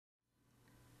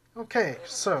Okay,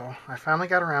 so I finally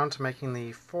got around to making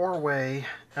the 4-way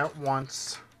at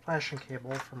once flashing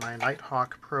cable for my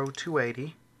Nighthawk Pro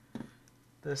 280.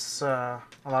 This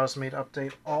allows me to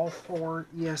update all 4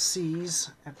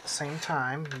 ESCs at the same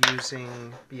time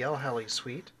using blheli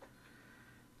suite.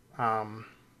 Um,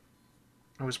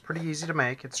 it was pretty easy to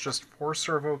make. It's just 4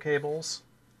 servo cables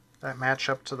that match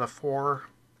up to the 4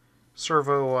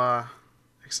 servo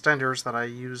extenders that I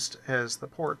used as the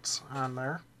ports on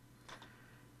there.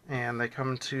 And they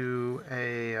come to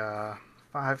a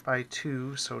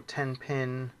 5x2, so 10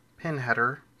 pin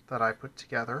header that I put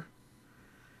together.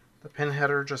 The pin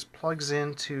header just plugs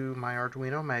into my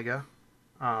Arduino Mega.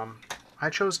 I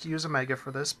chose to use a Mega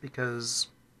for this because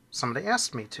somebody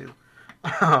asked me to.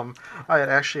 I had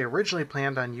actually originally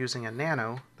planned on using a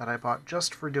Nano that I bought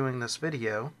just for doing this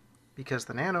video, because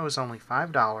the Nano is only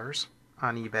 $5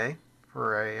 on eBay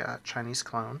for a Chinese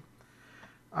clone.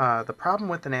 The problem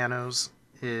with the Nanos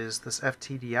is this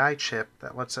FTDI chip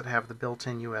that lets it have the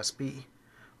built-in USB.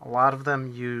 A lot of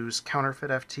them use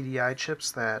counterfeit FTDI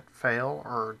chips that fail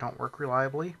or don't work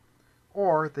reliably,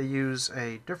 or they use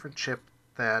a different chip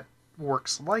that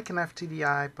works like an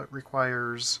FTDI but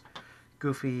requires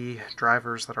goofy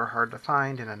drivers that are hard to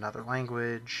find in another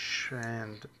language,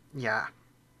 and yeah.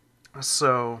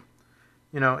 So,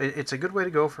 it's a good way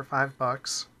to go for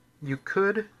 $5. You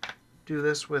could do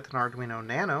this with an Arduino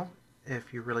Nano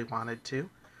if you really wanted to,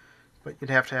 but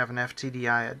you'd have to have an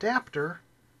FTDI adapter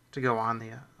to go on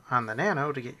the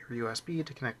Nano to get your USB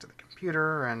to connect to the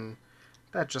computer, and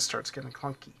that just starts getting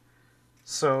clunky.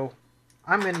 So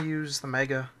I'm going to use the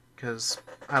Mega because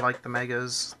I like the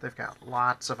Megas. They've got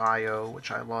lots of I/O, which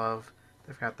I love.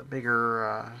 They've got the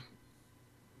bigger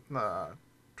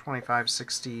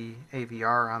 2560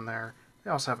 AVR on there.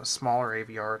 They also have a smaller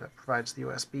AVR that provides the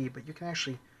USB, but you can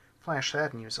actually flash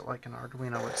that and use it like an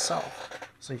Arduino itself.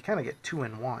 So you kind of get 2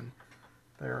 in 1.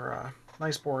 They're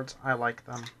nice boards. I like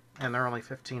them, and they're only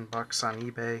 15 bucks on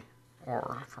eBay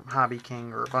or from Hobby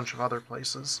King or a bunch of other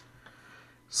places.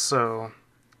 So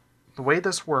the way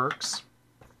this works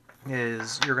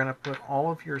is you're going to put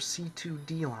all of your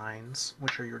C2D lines,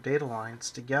 which are your data lines,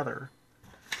 together.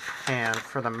 And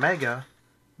for the Mega,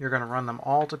 you're going to run them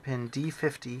all to pin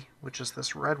D50, which is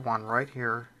this red one right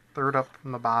here, third up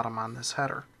from the bottom on this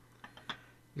header.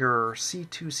 Your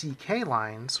C2CK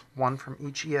lines, one from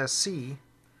each ESC,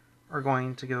 are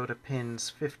going to go to pins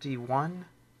 51,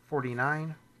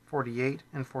 49, 48,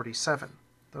 and 47.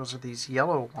 Those are these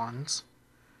yellow ones,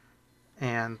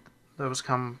 and those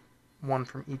come one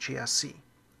from each ESC.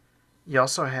 You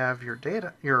also have your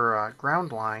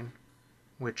ground line,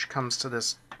 which comes to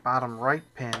this bottom right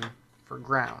pin for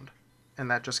ground, and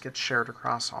that just gets shared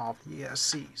across all the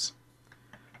ESCs.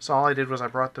 So all I did was I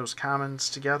brought those commons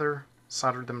together,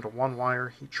 soldered them to one wire,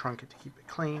 heat shrunk it to keep it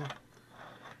clean,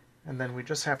 and then we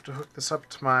just have to hook this up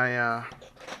to my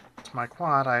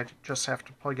quad. I just have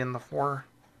to plug in the 4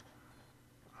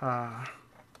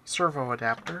 servo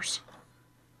adapters.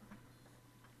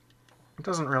 It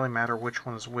doesn't really matter which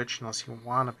one is which unless you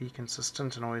want to be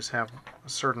consistent and always have a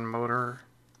certain motor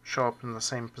show up in the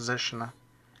same position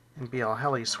in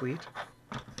blheli suite.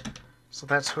 So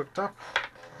that's hooked up.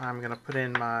 I'm going to put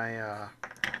in my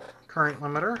current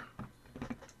limiter,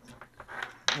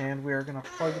 and we are going to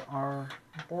plug our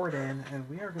board in, and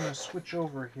we are going to switch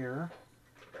over here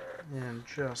in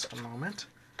just a moment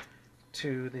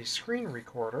to the screen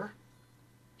recorder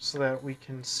so that we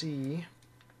can see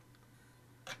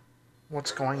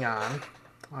what's going on.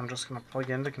 I'm just going to plug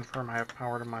in to confirm I have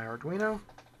power to my Arduino,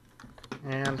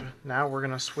 and now we're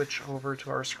going to switch over to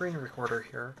our screen recorder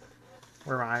here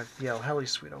where I have the blheli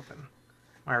suite open.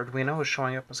 My Arduino is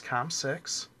showing up as COM6,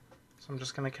 so I'm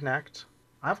just going to connect.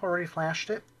 I've already flashed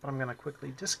it, but I'm going to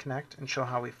quickly disconnect and show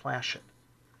how we flash it.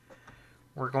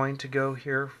 We're going to go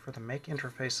here for the Make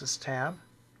Interfaces tab.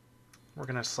 We're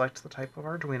going to select the type of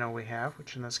Arduino we have,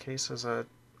 which in this case is a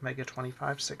Mega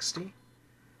 2560.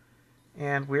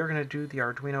 And we're going to do the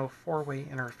Arduino 4-way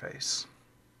interface.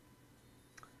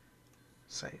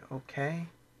 Say OK,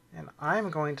 and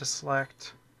I'm going to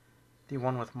select the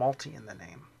one with multi in the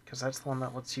name, because that's the one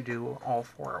that lets you do all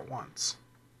 4 at once.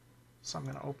 So I'm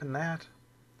going to open that.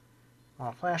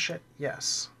 I'll flash it.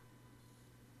 Yes.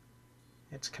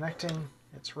 It's connecting,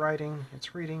 it's writing,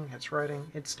 it's reading, it's writing,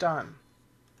 it's done.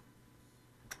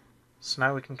 So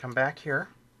now we can come back here,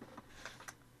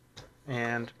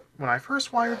 and when I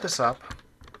first wired this up,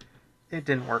 it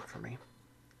didn't work for me.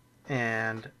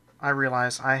 And I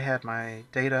realized I had my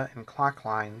data and clock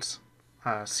lines,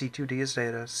 C2D is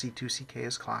data, C2CK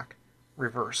is clock,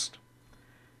 reversed.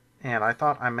 And I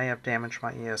thought I may have damaged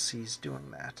my ESCs doing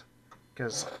that,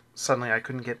 because suddenly I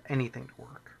couldn't get anything to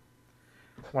work.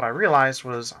 What I realized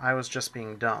was I was just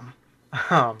being dumb.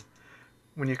 Um,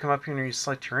 when you come up here and you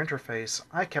select your interface,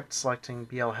 I kept selecting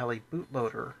blheli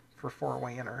bootloader for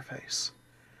 4-way interface.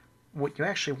 What you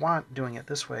actually want doing it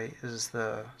this way is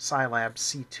the Scilab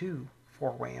C2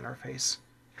 4-way interface,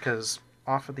 because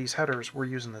off of these headers we're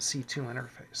using the C2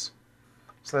 interface.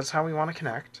 So that's how we want to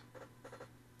connect.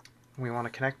 We want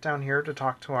to connect down here to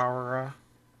talk to our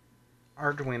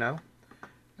Arduino.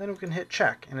 Then we can hit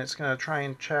check, and it's going to try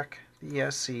and check the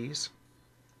ESCs.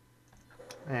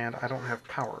 And I don't have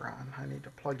power on. I need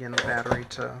to plug in the battery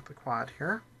to the quad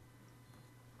here.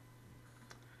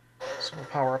 So we'll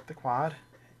power up the quad,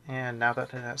 and now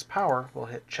that it has power, we'll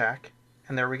hit check,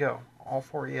 and there we go. All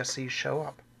 4 ESCs show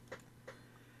up.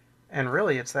 And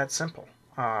really, it's that simple.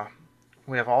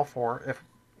 We have all 4. If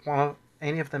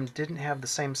any of them didn't have the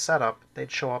same setup,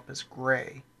 they'd show up as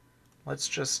gray. Let's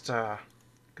just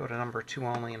go to number 2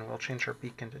 only, and we'll change our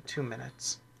beacon to 2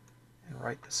 minutes and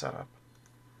write the setup.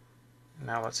 And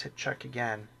now let's hit check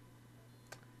again.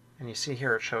 And you see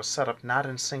here it shows setup not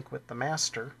in sync with the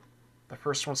master. The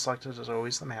first one selected is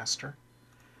always the master.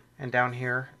 And down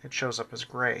here it shows up as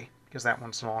gray because that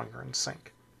one's no longer in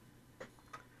sync.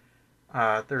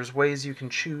 There's ways you can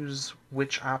choose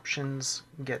which options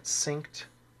get synced.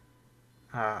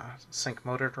 Sync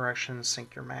motor directions,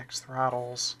 sync your max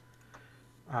throttles.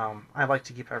 I like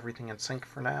to keep everything in sync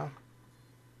for now.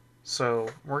 So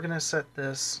we're going to set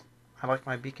this. I like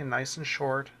my beacon nice and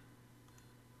short.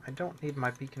 I don't need my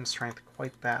beacon strength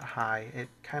quite that high. It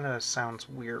kind of sounds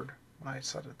weird when I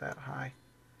set it that high.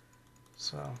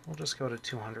 So we'll just go to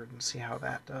 200 and see how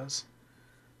that does.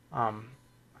 I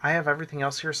have everything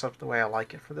else here set up the way I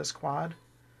like it for this quad,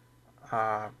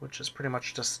 which is pretty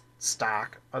much just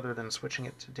stock other than switching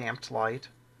it to damped light.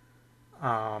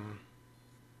 And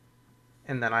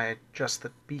then I adjust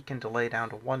the beacon delay down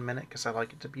to 1 minute because I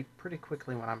like it to be pretty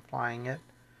quickly when I'm flying it.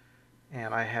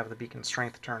 And I have the beacon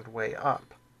strength turned way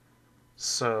up.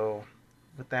 So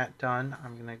with that done,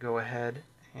 I'm going to go ahead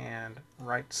and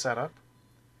write setup,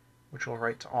 which will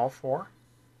write to all 4.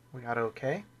 We got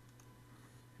OK.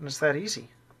 And it's that easy.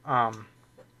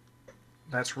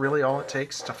 That's really all it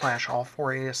takes to flash all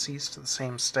 4 ESCs to the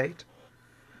same state.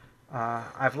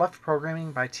 I've left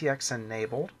programming by TX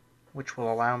enabled, which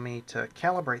will allow me to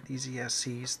calibrate these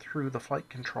ESCs through the flight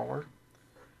controller.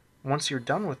 Once you're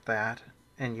done with that,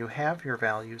 and you have your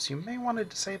values, you may want to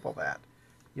disable that.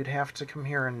 You'd have to come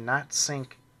here and not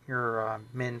sync your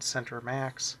min, center,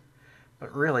 max,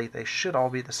 but really they should all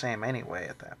be the same anyway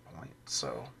at that point,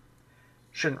 so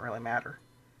shouldn't really matter.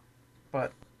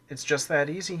 But it's just that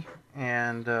easy,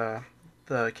 and the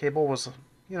cable was,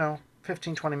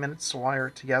 15-20 minutes to wire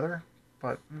it together,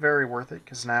 but very worth it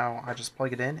because now I just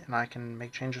plug it in and I can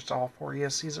make changes to all 4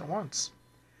 ESCs at once.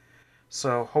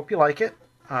 So hope you like it.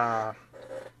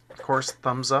 Of course,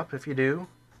 thumbs up if you do.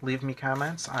 Leave me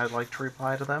comments. I'd like to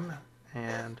reply to them,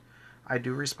 and I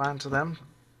do respond to them.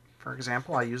 For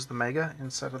example, I use the Mega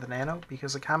instead of the Nano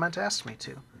because a comment asked me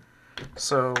to.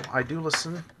 So I do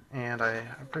listen, and I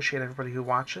appreciate everybody who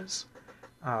watches,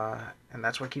 and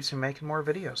that's what keeps me making more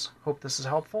videos. Hope this is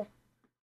helpful.